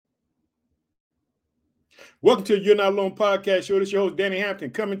Welcome to You're Not Alone podcast show. This is your host, Danny Hampton,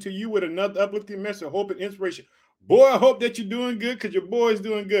 coming to you with another uplifting message of hope and inspiration. Boy, I hope that you're doing good because your boy is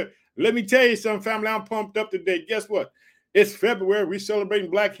doing good. Let me tell you something, family. I'm pumped up today. Guess what? It's February. We're celebrating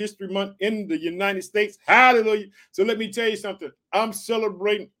Black History Month in the United States. Hallelujah. So let me tell you something. I'm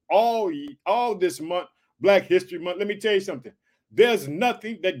celebrating all this month, Black History Month. Let me tell you something. There's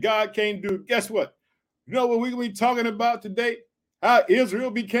nothing that God can't do. Guess what? You know what we're going to be talking about today? How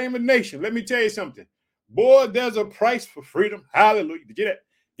Israel became a nation. Let me tell you something. Boy, there's a price for freedom. Hallelujah. Did you get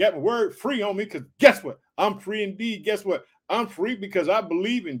that? Got my word free on me because guess what? I'm free indeed. Guess what? I'm free because I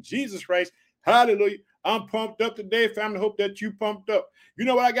believe in Jesus Christ. Hallelujah. I'm pumped up today, family. Hope that you pumped up. You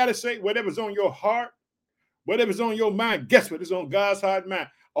know what I got to say? Whatever's on your heart, whatever's on your mind, guess what? It's on God's heart and mind.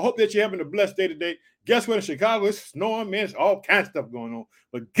 I hope that you're having a blessed day today. Guess what? In Chicago, it's snowing, man. It's all kinds of stuff going on.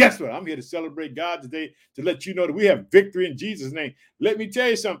 But guess what? I'm here to celebrate God today to let you know that we have victory in Jesus' name. Let me tell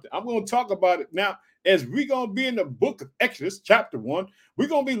you something. I'm going to talk about it now. As we're going to be in the book of Exodus, chapter 1, we're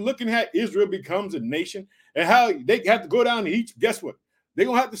going to be looking at Israel becomes a nation and how they have to go down to Egypt. Guess what? They're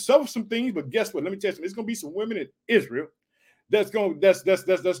going to have to suffer some things, but guess what? Let me tell you something. There's going to be some women in Israel that's going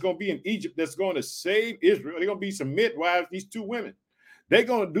to be in Egypt that's going to save Israel. They're going to be some midwives, these two women. They're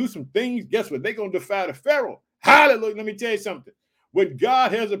going to do some things. Guess what? They're going to defy the Pharaoh. Hallelujah. Let me tell you something. When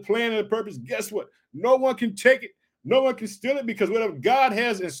God has a plan and a purpose, guess what? No one can take it. No one can steal it because whatever God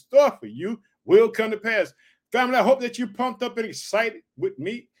has in store for you will come to pass. Family, I hope that you're pumped up and excited with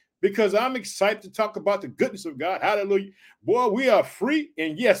me because I'm excited to talk about the goodness of God. Hallelujah. Boy, we are free.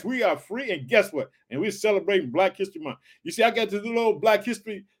 And yes, we are free. And guess what? And we're celebrating Black History Month. You see, I got this little Black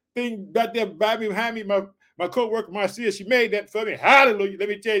History thing back there behind me. My co-worker, Marcia, she made that for me. Hallelujah. Let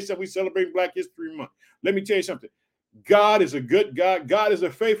me tell you something. We celebrate Black History Month. Let me tell you something. God is a good God. God is a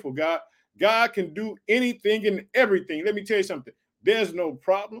faithful God. God can do anything and everything. Let me tell you something. There's no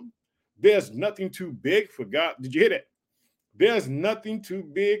problem. There's nothing too big for God. Did you hear that? There's nothing too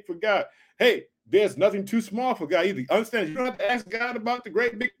big for God. Hey, there's nothing too small for God either. Understand? You don't have to ask God about the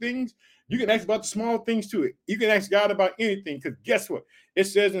great big things. You can ask about the small things too. You can ask God about anything because guess what? It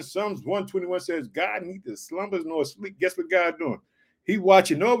says in Psalms 121 says, God neither slumbers nor sleep. Guess what God's doing? He's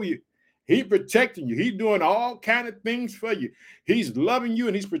watching over you. He's protecting you. He's doing all kind of things for you. He's loving you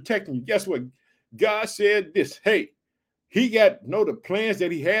and he's protecting you. Guess what? God said this. Hey, he got know the plans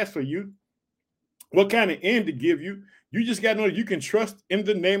that he has for you, what kind of end to give you. You just got to know that you can trust in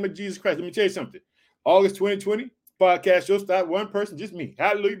the name of Jesus Christ. Let me tell you something. August 2020, podcast show start one person, just me.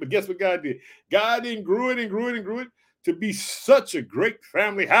 Hallelujah. But guess what God did? God then grew it to be such a great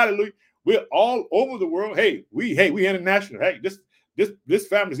family. Hallelujah. We're all over the world. Hey, we international. Hey, this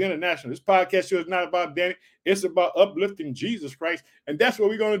family is international. This podcast show is not about Danny. It's about uplifting Jesus Christ. And that's what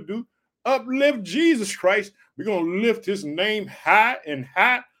we're going to do. Uplift Jesus Christ. We're going to lift his name high and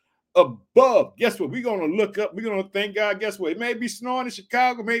high above. Guess what? We're going to look up. We're going to thank God. Guess what? It may be snowing in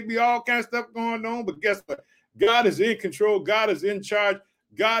Chicago, may be all kinds of stuff going on, but guess what? God is in control. God is in charge.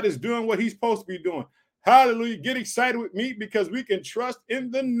 God is doing what he's supposed to be doing. Hallelujah. Get excited with me because we can trust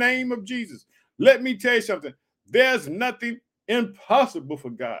in the name of Jesus. Let me tell you something. There's nothing impossible for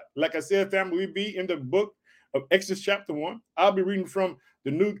God. Like I said, family, we be in the book of Exodus chapter 1. I'll be reading from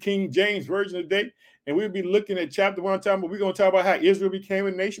the New King James Version today. And we'll be looking at chapter 1 time, but we're going to talk about how Israel became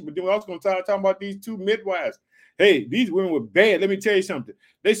a nation. But then we're also going to talk about these two midwives. Hey, these women were bad. Let me tell you something.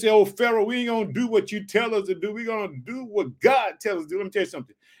 They say, oh, Pharaoh, we ain't going to do what you tell us to do. We're going to do what God tells us to do. Let me tell you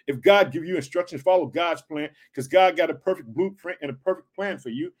something. If God give you instructions, follow God's plan, because God got a perfect blueprint and a perfect plan for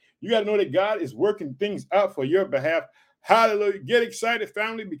you. You got to know that God is working things out for your behalf. Hallelujah. Get excited,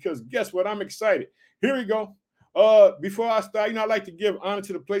 family, because guess what? I'm excited. Here we go. Before I start, I like to give honor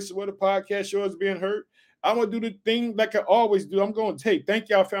to the places where the podcast show is being heard. I'm going to do the thing like I always do. I'm going to thank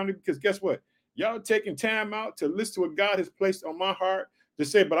y'all, family, because guess what? Y'all taking time out to listen to what God has placed on my heart to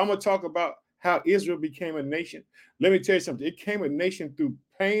say, but I'm going to talk about how Israel became a nation. Let me tell you something. It became a nation through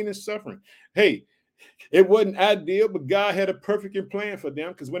pain and suffering. Hey, it wasn't ideal, but God had a perfect plan for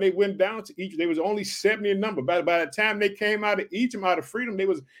them because when they went down to Egypt, they was only 70 in number. By the time they came out of Egypt, out of freedom, they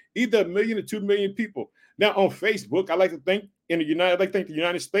was either 1 million or 2 million people. Now on Facebook, I like to thank the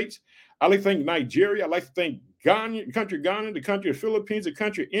United States. I like to thank Nigeria. I like to thank Ghana, the country of Ghana, the country of Philippines, the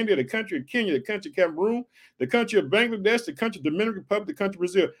country of India, the country of Kenya, the country of Cameroon, the country of Bangladesh, the country of Dominican Republic, the country of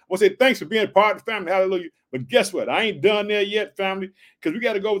Brazil. I want to say thanks for being a part of the family. Hallelujah. But guess what? I ain't done there yet, family, because we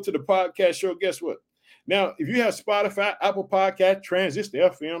got to go to the podcast show. Guess what? Now, if you have Spotify, Apple Podcast, Transistor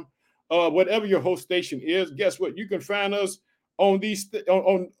FM, whatever your host station is, guess what? You can find us on these.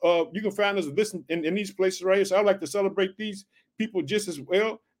 You can find us listen in these places right here. So I'd like to celebrate these people just as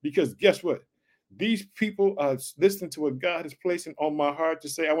well because guess what? These people are listening to what God is placing on my heart to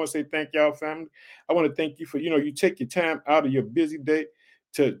say. I want to say thank y'all, family. I want to thank you for, you take your time out of your busy day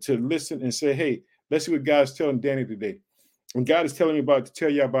to listen and say, hey, let's see what God's telling Danny today. And God is telling me to tell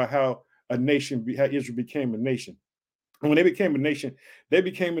you about how how Israel became a nation. And when they became a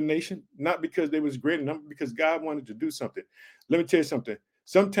nation not because they was great enough, because God wanted to do something. Let me tell you something.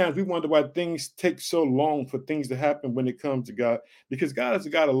 Sometimes we wonder why things take so long for things to happen when it comes to God, because God is a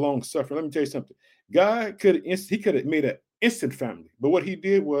God of long suffering. Let me tell you something. God could have made an instant family, but what he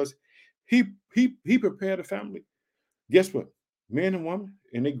did was he prepared a family. Guess what? Man and woman,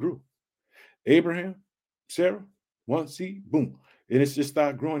 and they grew. Abraham, Sarah, one seed, boom. And it's just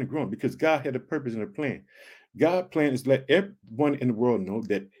started growing and growing because God had a purpose and a plan. God's plan is to let everyone in the world know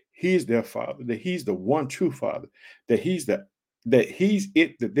that he's their father, that he's the one true father, that he's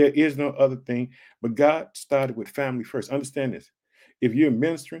it, that there is no other thing. But God started with family first. Understand this. If you're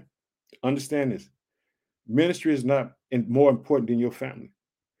ministering, understand this. Ministry is not more important than your family.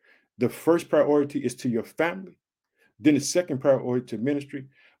 The first priority is to your family, then the second priority to ministry.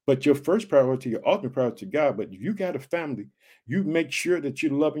 But your first priority, your ultimate priority to God. But if you got a family, you make sure that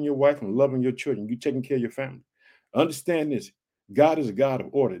you're loving your wife and loving your children. You're taking care of your family. Understand this. God is a God of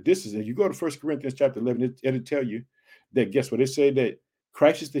order. This is, if you go to 1 Corinthians chapter 11, it'll tell you that, guess what? They say that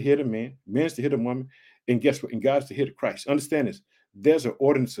Christ is the head of man is the head of woman, and guess what? And God is the head of Christ. Understand this. There's an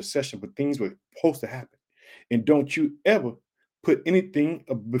order and succession, but things were supposed to happen. And don't you ever put anything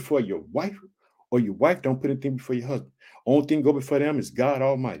before your wife, or your wife don't put anything before your husband. Only thing go before them is God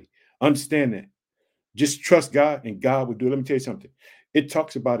Almighty. Understand that. Just trust God and God will do it. Let me tell you something. It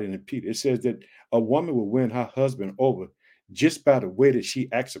talks about it in Peter. It says that a woman will win her husband over just by the way that she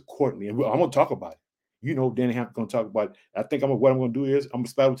acts accordingly. And I'm going to talk about it. Danny Hampton's going to talk about it. I think what I'm going to do is I'm going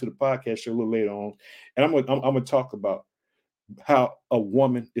to slide into the podcast show a little later on. And I'm going to talk about how a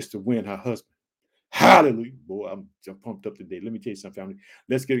woman is to win her husband. Hallelujah. Boy, I'm pumped up today. Let me tell you something, family.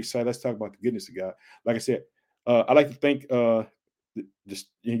 Let's get excited. Let's talk about the goodness of God. Like I said, I like to thank the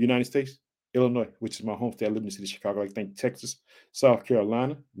United States, Illinois, which is my home state. I live in the city of Chicago. I like to thank Texas, South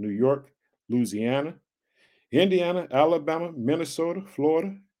Carolina, New York, Louisiana, Indiana, Alabama, Minnesota,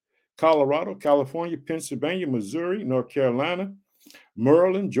 Florida, Colorado, California, Pennsylvania, Missouri, North Carolina,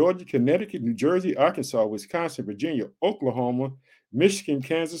 Maryland, Georgia, Connecticut, New Jersey, Arkansas, Wisconsin, Virginia, Oklahoma, Michigan,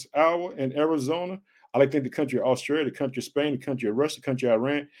 Kansas, Iowa, and Arizona. I like to think the country of Australia, the country of Spain, the country of Russia, the country of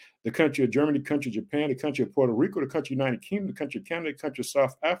Iran, the country of Germany, the country of Japan, the country of Puerto Rico, the country of United Kingdom, the country of Canada, the country of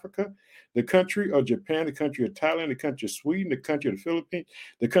South Africa, the country of Japan, the country of Thailand, the country of Sweden, the country of the Philippines,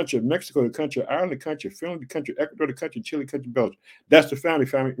 the country of Mexico, the country of Ireland, the country of Finland, the country of Ecuador, the country of Chile, the country of Belgium. That's the family.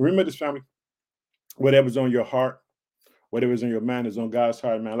 Remember this, family. Whatever's on your heart, whatever's on your mind is on God's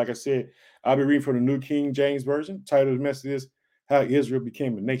heart, man. Like I said, I'll be reading from the New King James Version. Title of the message is How Israel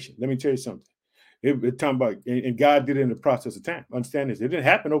Became a Nation. Let me tell you something. It talking about, and God did it in the process of time. Understand this. It didn't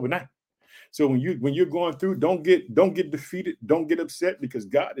happen overnight. So when you're going through, don't get defeated, don't get upset, because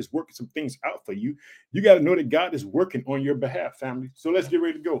God is working some things out for you. You got to know that God is working on your behalf, family. So let's get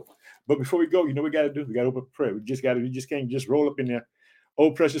ready to go. But before we go, we got to open up prayer. We just can't just roll up in there. Oh,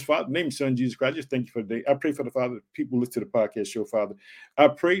 precious Father, name your Son, Jesus Christ. I just thank you for the day. I pray for the Father, people listen to the podcast show, Father. I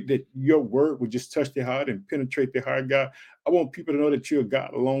pray that your word would just touch their heart and penetrate their heart, God. I want people to know that you're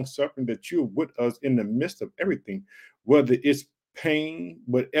God, long suffering, that you're with us in the midst of everything, whether it's pain,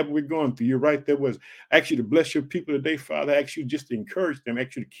 whatever we're going through. You're right there with us. I ask you to bless your people today, Father. I ask you just to encourage them. I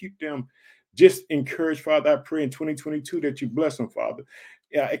ask you to keep them just encouraged, Father. I pray in 2022 that you bless them, Father.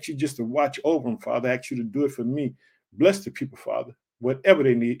 Yeah, I ask you just to watch over them, Father. I ask you to do it for me. Bless the people, Father, whatever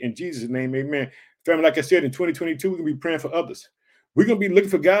they need. In Jesus' name, amen. Family, like I said, in 2022, we're going to be praying for others. We're going to be looking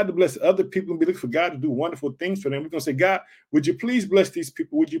for God to bless other people. We're going to be looking for God to do wonderful things for them. We're going to say, God, would you please bless these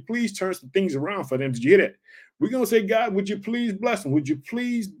people? Would you please turn some things around for them? Did you hear that? We're going to say, God, would you please bless them? Would you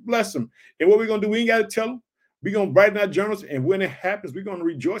please bless them? And what we're going to do, we ain't got to tell them. We're going to write in our journals, and when it happens, we're going to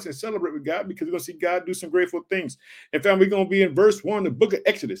rejoice and celebrate with God, because we're going to see God do some grateful things. And family, we're going to be in verse 1, the book of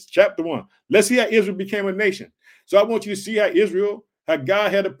Exodus, chapter 1. Let's see how Israel became a nation. So I want you to see how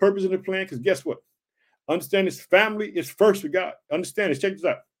God had a purpose and a plan, because guess what? Understand this, family is first with God. Understand this. Check this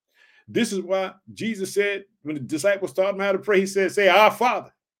out. This is why Jesus said, when the disciples taught him how to pray, he said, say, Our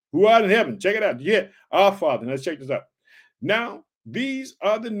Father, who art in heaven. Check it out. Yeah, our Father. Now let's check this out. Now, these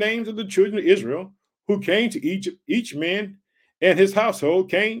are the names of the children of Israel who came to Egypt. Each man and his household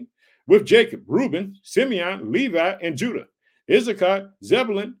came with Jacob: Reuben, Simeon, Levi, and Judah; Issachar,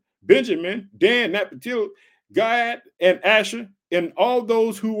 Zebulun, Benjamin, Dan, Naphtali, Gad, and Asher. And all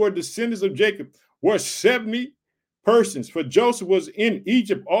those who were descendants of Jacob were 70 persons, for Joseph was in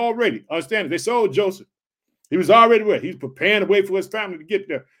Egypt already. Understand it? They sold Joseph. He was already where? He's preparing the way for his family to get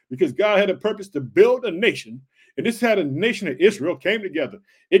there because God had a purpose to build a nation. And this is how the nation of Israel came together.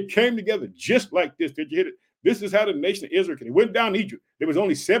 It came together just like this. Did you hear it? This is how the nation of Israel came. It went down to Egypt. There was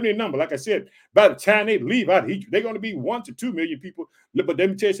only 70 in number. Like I said, by the time they leave out of Egypt, they're going to be 1 to 2 million people. But let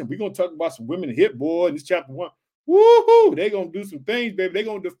me tell you something. We're going to talk about some women hit, boy, in this chapter 1. Woohoo! They're going to do some things, baby. They're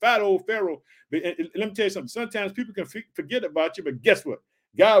going to defy the old Pharaoh. And let me tell you something. Sometimes people can forget about you, but guess what?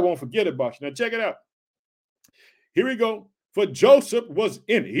 God won't forget about you. Now, check it out. Here we go. For Joseph was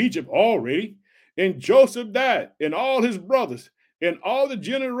in Egypt already, and Joseph died, and all his brothers, and all the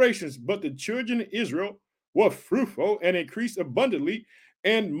generations, but the children of Israel were fruitful and increased abundantly,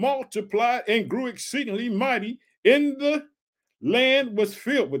 and multiplied and grew exceedingly mighty, and the land was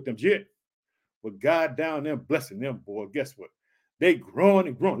filled with them. Yet, with God down there blessing them, boy, guess what? They growing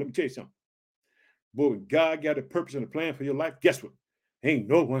and growing. Let me tell you something. Boy, when God got a purpose and a plan for your life, guess what? Ain't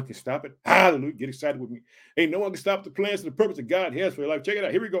no one can stop it. Hallelujah. Get excited with me. Ain't no one can stop the plans and the purpose that God has for your life. Check it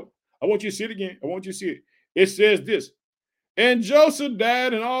out. Here we go. I want you to see it again. I want you to see it. It says this. And Joseph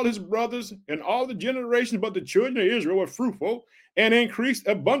died, and all his brothers, and all the generations, but the children of Israel were fruitful and increased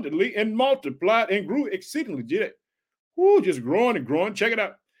abundantly and multiplied and grew exceedingly. Did it? Woo, just growing and growing. Check it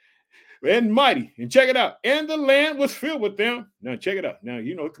out. And mighty. And check it out. And the land was filled with them. Now, check it out. Now,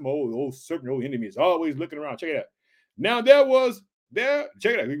 you know, come on, old certain old enemies always looking around. Check it out. Now,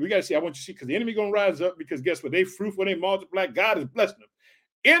 check it out. We got to see. I want you to see because the enemy going to rise up because guess what? They fruitful, they multiply. God is blessing them.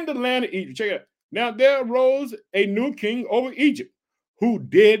 In the land of Egypt. Check it out. Now there arose a new king over Egypt who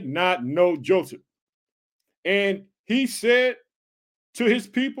did not know Joseph. And he said to his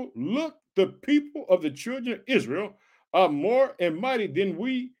people, look, the people of the children of Israel are more and mighty than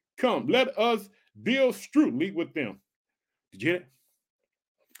we. Come, let us deal shrewdly with them. Did you hear that?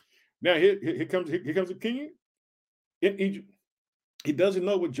 Now here comes a king in Egypt. He doesn't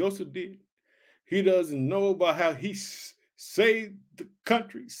know what Joseph did. He doesn't know about how he saved the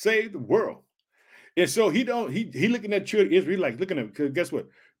country, saved the world. And so he looking at children of Israel, like looking at, because guess what?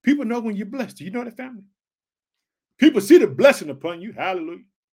 People know when you're blessed. Do you know that, family? People see the blessing upon you. Hallelujah.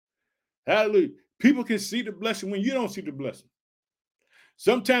 Hallelujah. People can see the blessing when you don't see the blessing.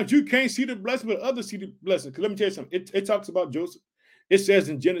 Sometimes you can't see the blessing, but others see the blessing. Because let me tell you something. It talks about Joseph. It says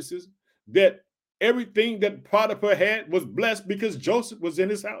in Genesis that everything that Potiphar had was blessed because Joseph was in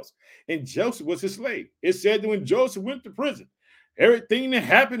his house and Joseph was his slave. It said that when Joseph went to prison, everything that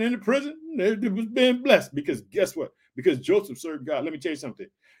happened in the prison, it was being blessed because guess what? Because Joseph served God. Let me tell you something.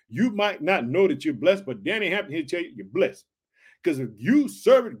 You might not know that you're blessed, but Danny Hampton, he'll tell you you're blessed. Because if you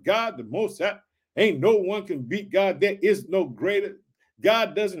serve God the most high, ain't no one can beat God. There is no greater.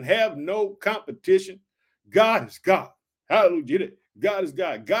 God doesn't have no competition. God is God. Hallelujah. God is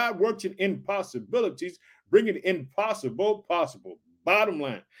God. God works in impossibilities, bringing the impossible possible. Bottom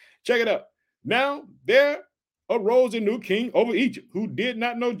line. Check it out. Now there arose a new king over Egypt who did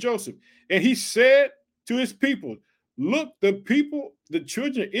not know Joseph. And he said to his people, look, the people, the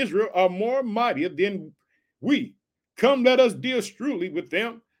children of Israel are more mightier than we. Come, let us deal shrewdly with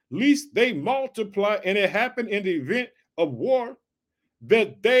them, lest they multiply. And it happened in the event of war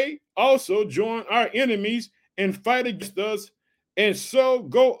that they also join our enemies and fight against us, and so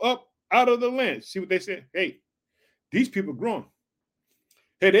go up out of the land. See what they said? Hey, these people growing.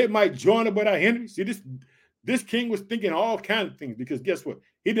 Hey, they might join up with our enemies. See, this king was thinking all kinds of things because guess what?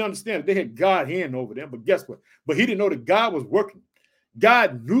 He didn't understand that they had God hand over them, but guess what? But he didn't know that God was working.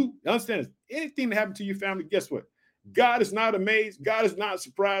 God knew. Understand this? Anything that happened to your family, guess what? God is not amazed. God is not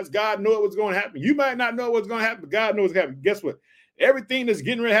surprised. God knew what's going to happen. You might not know what's going to happen, but God knows what's happening. Guess what? Everything that's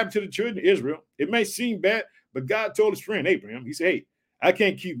getting ready to happen to the children of Israel, it may seem bad, but God told his friend Abraham, he said, hey, I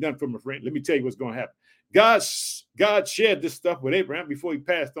can't keep nothing from my friend. Let me tell you what's going to happen. God shared this stuff with Abraham before he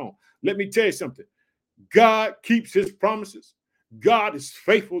passed on. Let me tell you something. God keeps his promises. God is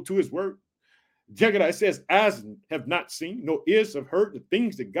faithful to his word. Check it out. It says, eyes have not seen, nor ears have heard the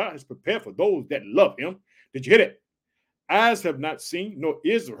things that God has prepared for those that love him. Did you hear that? Eyes have not seen, nor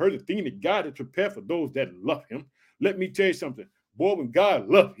ears have heard the thing that God has prepared for those that love him. Let me tell you something. Boy, when God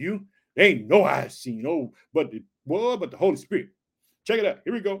loves you, there ain't no eyes seen, but the Holy Spirit. Check it out.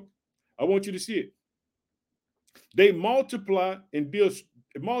 Here we go. I want you to see it. They multiply and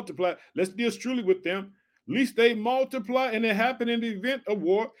multiply. Let's deal truly with them. Lest they multiply, and it happen in the event of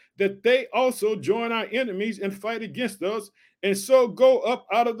war that they also join our enemies and fight against us, and so go up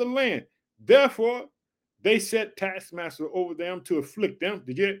out of the land. Therefore, they set taskmaster over them to afflict them.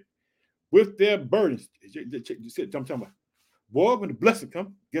 Did you hear it? With their burdens. You see what I'm talking about? Boy, when the blessing comes,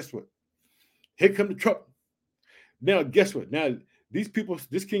 guess what? Here come the trouble. Now, guess what? Now, these people,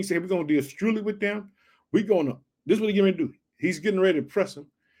 this king said, we're going to deal truly with them. This is what he's getting ready to do. He's getting ready to press them.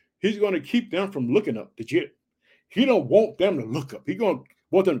 He's going to keep them from looking up. Did you hear it? He don't want them to look up. He gonna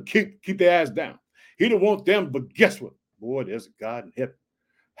want them to keep their eyes down. He don't want them, but guess what? Boy, there's a God in heaven.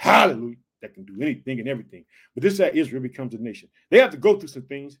 Hallelujah. That can do anything and everything. But this is how Israel becomes a nation. They have to go through some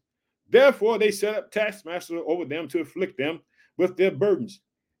things. Therefore, they set up taskmasters over them to afflict them with their burdens.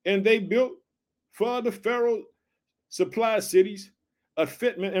 And they built for the Pharaoh supply cities of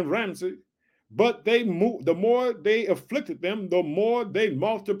Fitman and Ramses. But they moved, the more they afflicted them, the more they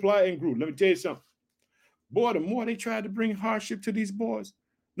multiplied and grew. Let me tell you something. Boy, the more they tried to bring hardship to these boys,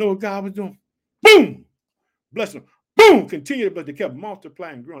 know what God was doing? Boom! Bless them. Boom! Continued, but they kept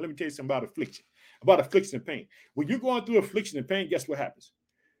multiplying and growing. Let me tell you something about affliction and pain. When you're going through affliction and pain, guess what happens?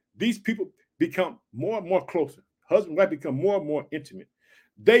 These people become more and more closer. Husband and wife become more and more intimate.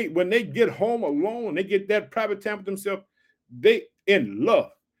 When they get home alone, they get that private time with themselves, they in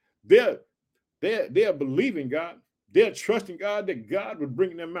love. They're believing God. They're trusting God that God would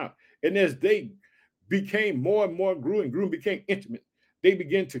bring them out. And as they became more and more grew and became intimate, they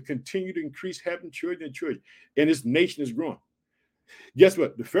begin to continue to increase, having children and children. And this nation is growing. Guess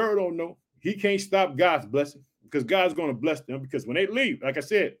what? The Pharaoh don't know. He can't stop God's blessing because God's going to bless them. Because when they leave, like I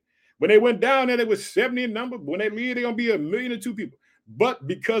said, when they went down there, they was 70 in number. But when they leave, they're going to be 1,000,002 people. But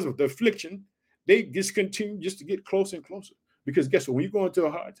because of the affliction, they just continue just to get closer and closer. Because guess what? When you're going through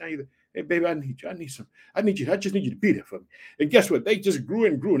a hard time, you're like, hey, baby, I need you. I just need you to be there for me. And guess what? They just grew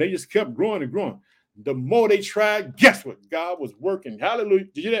and grew, and they just kept growing and growing. The more they tried, guess what? God was working. Hallelujah.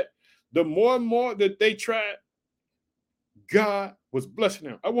 Did you hear that? The more and more that they tried, God was blessing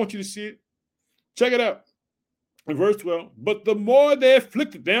them. I want you to see it. Check it out. In verse 12, but the more they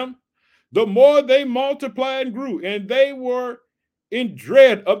afflicted them, the more they multiplied and grew, and they were in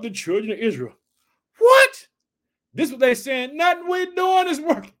dread of the children of Israel. What? This is what they're saying. Nothing we're doing is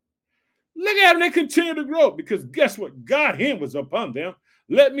working. Look at them. They continue to grow because guess what? God hand was upon them.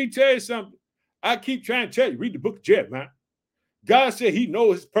 Let me tell you something. I keep trying to tell you, read the book of Jeremiah. God said he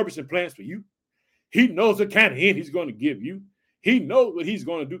knows his purpose and plans for you. He knows the kind of end he's going to give you. He knows what he's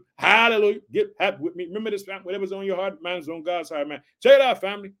going to do. Hallelujah. Get happy with me. Remember this, family. Whatever's on your heart, mind is on God's heart, man. Check it out,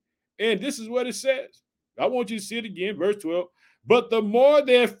 family. And this is what it says. I want you to see it again, verse 12. But the more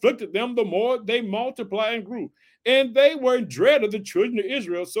they afflicted them, the more they multiplied and grew. And they were in dread of the children of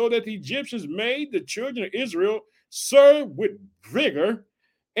Israel, so that the Egyptians made the children of Israel serve with vigor,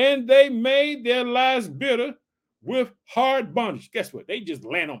 and they made their lives bitter with hard bondage. Guess what? They just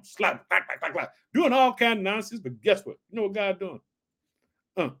land on slap, doing all kind of nonsense. But guess what? You know what God doing?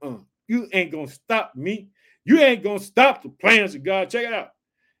 You ain't gonna stop me. You ain't gonna stop the plans of God. Check it out.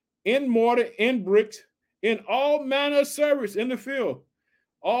 In mortar, in bricks, in all manner of service in the field,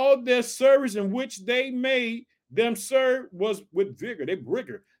 all their service in which they made them serve was with vigor. They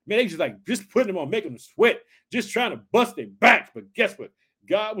rigor. Man, they just putting them on, making them sweat, just trying to bust their backs. But guess what?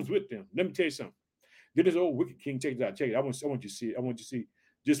 God was with them. Let me tell you something. Did this old wicked king check it out? Check it. I want you to see it. I want you to see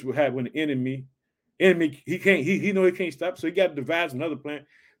just what happened when the enemy, he know he can't stop, so he got to devise another plan.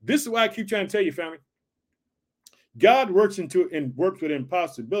 This is why I keep trying to tell you, family. God works with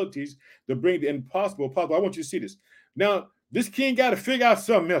impossibilities to bring the impossible possible. I want you to see this. Now, this king got to figure out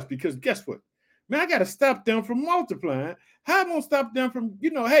something else because guess what? Man, I got to stop them from multiplying. How am I going to stop them from,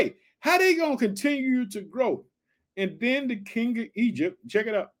 hey, how they going to continue to grow? And then the king of Egypt, check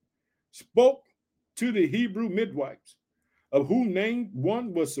it out, spoke to the Hebrew midwives, of whom name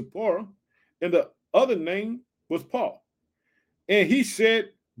one was Zipporah and the other name was Paul. And he said,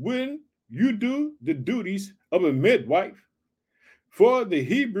 when you do the duties of a midwife for the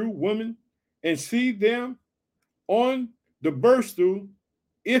Hebrew women and see them on the birth stool,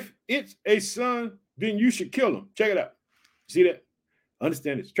 if it's a son, then you should kill him. Check it out. See that?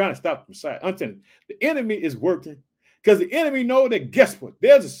 Understand it's trying to stop from sight. Understand it. The enemy is working because the enemy know that guess what?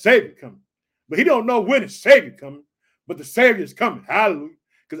 There's a savior coming. But he don't know when the savior coming, but the savior is coming. Hallelujah.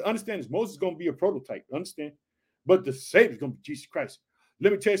 Because understand this, Moses is going to be a prototype. Understand? But the savior is going to be Jesus Christ.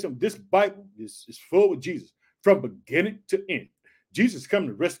 Let me tell you something. This Bible is full with Jesus from beginning to end. Jesus is coming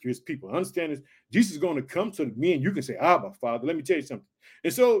to rescue his people. Understand this? Jesus is going to come so that me and you can say, Abba, Father. Let me tell you something.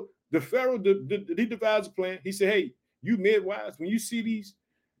 And so the Pharaoh, he devised a plan. He said, hey, you midwives, when you see these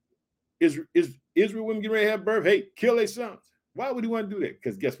Israel women getting ready to have birth, hey, kill their sons. Why would he want to do that?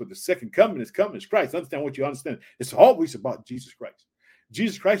 Because guess what? The second coming is Christ. Understand what you understand. It's always about Jesus Christ.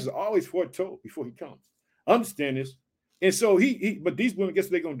 Jesus Christ is always foretold before he comes. Understand this. And so but these women, guess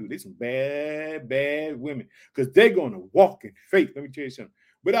what they're going to do? They're some bad women because they're going to walk in faith. Let me tell you something.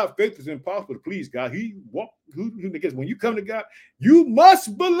 Without faith, it's impossible to please God. Because when you come to God, you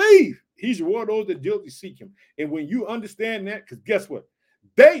must believe he's reward those that diligently seek him. And when you understand that, because guess what?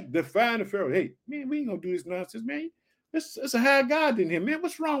 They define the Pharaoh. Hey, man, we ain't going to do this nonsense, man. It's a higher God than him, man.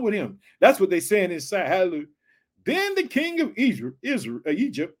 What's wrong with him? That's what they're saying inside. Hallelujah. Then the king of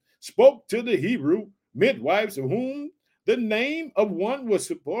Egypt spoke to the Hebrew midwives, of whom the name of one was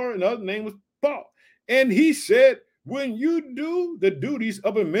Zipporah and the other name was Paul. And he said, when you do the duties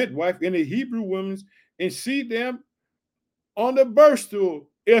of a midwife in a Hebrew woman's and see them on the birth stool,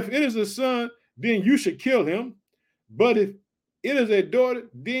 if it is a son, then you should kill him. But if it is a daughter,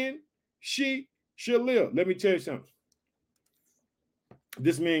 then she shall live. Let me tell you something.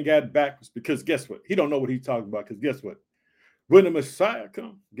 This man got backwards because guess what? He don't know what he's talking about because guess what? When the Messiah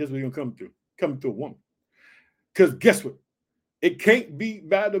comes, guess what he's going to come through? Come through a woman. Because guess what? It can't be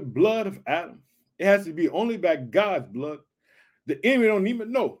by the blood of Adam. It has to be only by God's blood. The enemy don't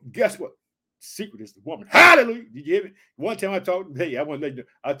even know. Guess what? Secret is the woman. Hallelujah. Did you hear me? One time I talked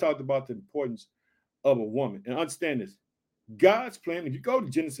about the importance of a woman. And understand this. God's plan, if you go to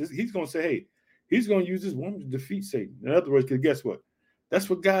Genesis, he's going to say, hey, he's going to use this woman to defeat Satan. In other words, because guess what? That's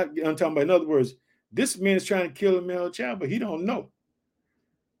what God, I'm talking about. In other words, this man is trying to kill a male child, but he don't know.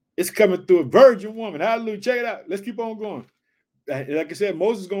 It's coming through a virgin woman. Hallelujah. Check it out. Let's keep on going. Like I said,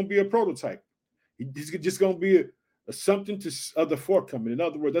 Moses is going to be a prototype. He's just going to be something of the forthcoming. In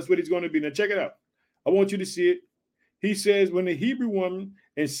other words, that's what he's going to be. Now check it out. I want you to see it. He says, when the Hebrew woman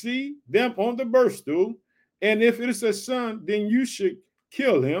and see them on the birth stool, and if it is a son, then you should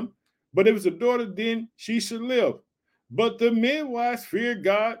kill him. But if it's a daughter, then she should live. But the midwives feared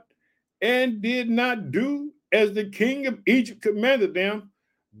God and did not do as the king of Egypt commanded them,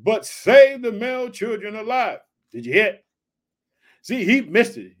 but saved the male children alive. Did you hear it? See, he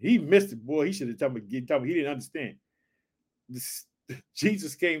missed it. He missed it, boy. He should have told me. He didn't understand.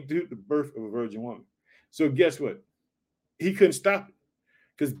 Jesus came through the birth of a virgin woman. So guess what? He couldn't stop it.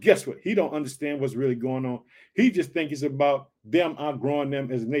 Because guess what? He don't understand what's really going on. He just thinks it's about them outgrowing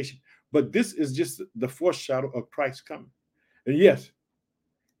them as a nation. But this is just the foreshadow of Christ coming. And yes,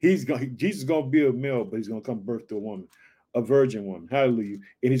 Jesus is going to be a male, but he's going to come birth to a woman, a virgin woman. Hallelujah.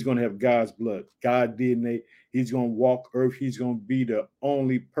 And he's going to have God's blood, God's DNA. He's going to walk earth. He's going to be the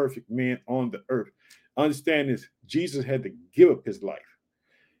only perfect man on the earth. Understand this. Jesus had to give up his life.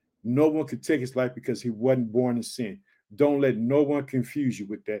 No one could take his life because he wasn't born in sin. Don't let no one confuse you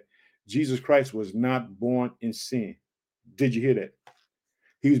with that. Jesus Christ was not born in sin. Did you hear that?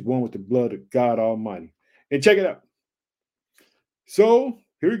 He was born with the blood of God Almighty. And check it out. So,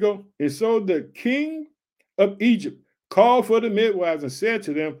 here we go. And so the king of Egypt called for the midwives and said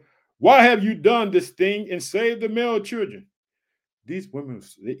to them, why have you done this thing and saved the male children? These women,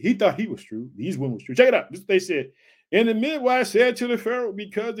 he thought he was true. These women was true. Check it out. This is what they said. And the midwives said to the Pharaoh,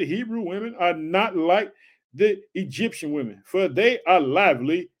 because the Hebrew women are not like the Egyptian women, for they are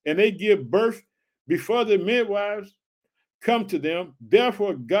lively and they give birth before the midwives come to them.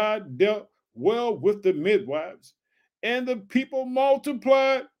 Therefore, God dealt well with the midwives, and the people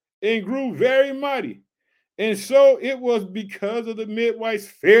multiplied and grew very mighty. And so it was because of the midwives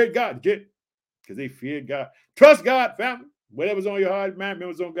feared God. Get because they feared God. Trust God, family. Whatever's on your heart, man,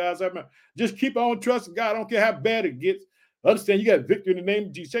 whatever's on God's heart, man. Just keep on trusting God. I don't care how bad it gets. Understand you got victory in the name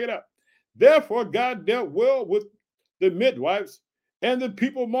of Jesus. Check it out. Therefore, God dealt well with the midwives, and the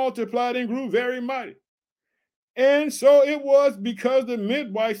people multiplied and grew very mighty. And so it was because the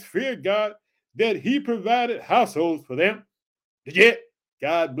midwives feared God that he provided households for them. Did you hear?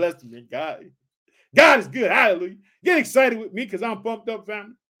 God bless them. God is good. Hallelujah. Get excited with me because I'm pumped up,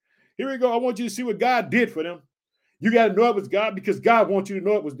 family. Here we go. I want you to see what God did for them. You got to know it was God because God wants you to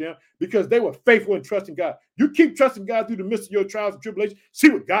know it was them because they were faithful and trusting God. You keep trusting God through the midst of your trials and tribulations. See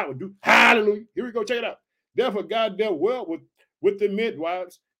what God will do. Hallelujah. Here we go. Check it out. Therefore, God dealt well with the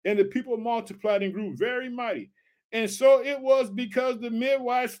midwives, and the people multiplied and grew very mighty. And so it was because the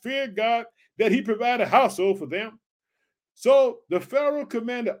midwives feared God that he provided a household for them. So the Pharaoh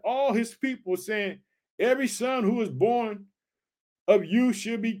commanded all his people, saying, every son who is born of you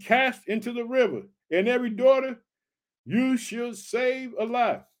shall be cast into the river, and every daughter you shall save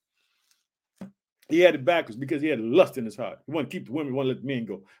alive. He had it backwards because he had lust in his heart. He wanted to keep the women, he wanted to let the men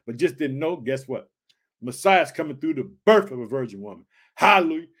go, but just didn't know, guess what? Messiah's coming through the birth of a virgin woman.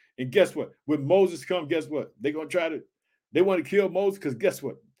 Hallelujah. And guess what? When Moses comes, guess what? They want to kill Moses because guess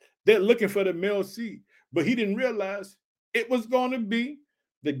what? They're looking for the male seed. But he didn't realize it was going to be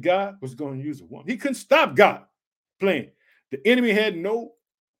that God was going to use a woman. He couldn't stop God playing. The enemy had no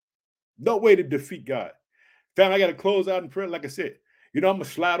way to defeat God. Family, I got to close out in prayer. Like I said, I'm going to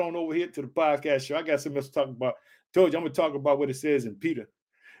slide on over here to the podcast show. I got something else to talk about. Told you I'm going to talk about what it says in Peter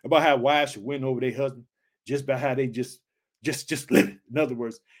about how wives should win over their husband just by how they just live. In other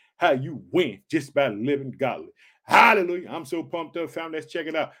words, how you win just by living godly. Hallelujah. I'm so pumped up, family. Let's check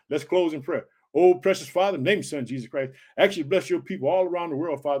it out. Let's close in prayer. Oh, precious Father, name your Son, Jesus Christ. I ask you to bless your people all around the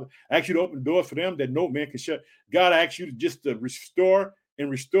world, Father. I ask you to open doors for them that no man can shut. God, I ask you to just restore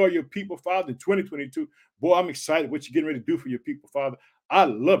your people, Father, in 2022. Boy, I'm excited what you're getting ready to do for your people, Father. I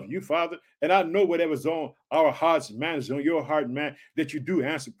love you, Father, and I know whatever's on our hearts and minds, on your heart and mind, that you do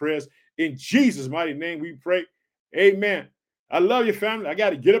answer prayers. In Jesus' mighty name we pray. Amen. I love your family. I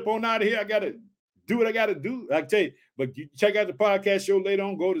got to get up on out of here. I got to do what I got to do. I tell you, but you check out the podcast show later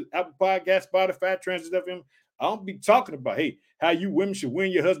on. Go to Apple Podcast, Spotify, Transit FM. I don't be talking about, hey, how you women should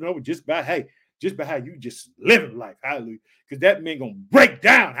win your husband over just by how you just living life. Hallelujah. Because that man going to break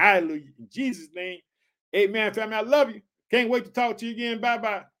down. Hallelujah. In Jesus' name. Amen, family. I love you. Can't wait to talk to you again.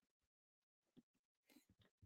 Bye-bye.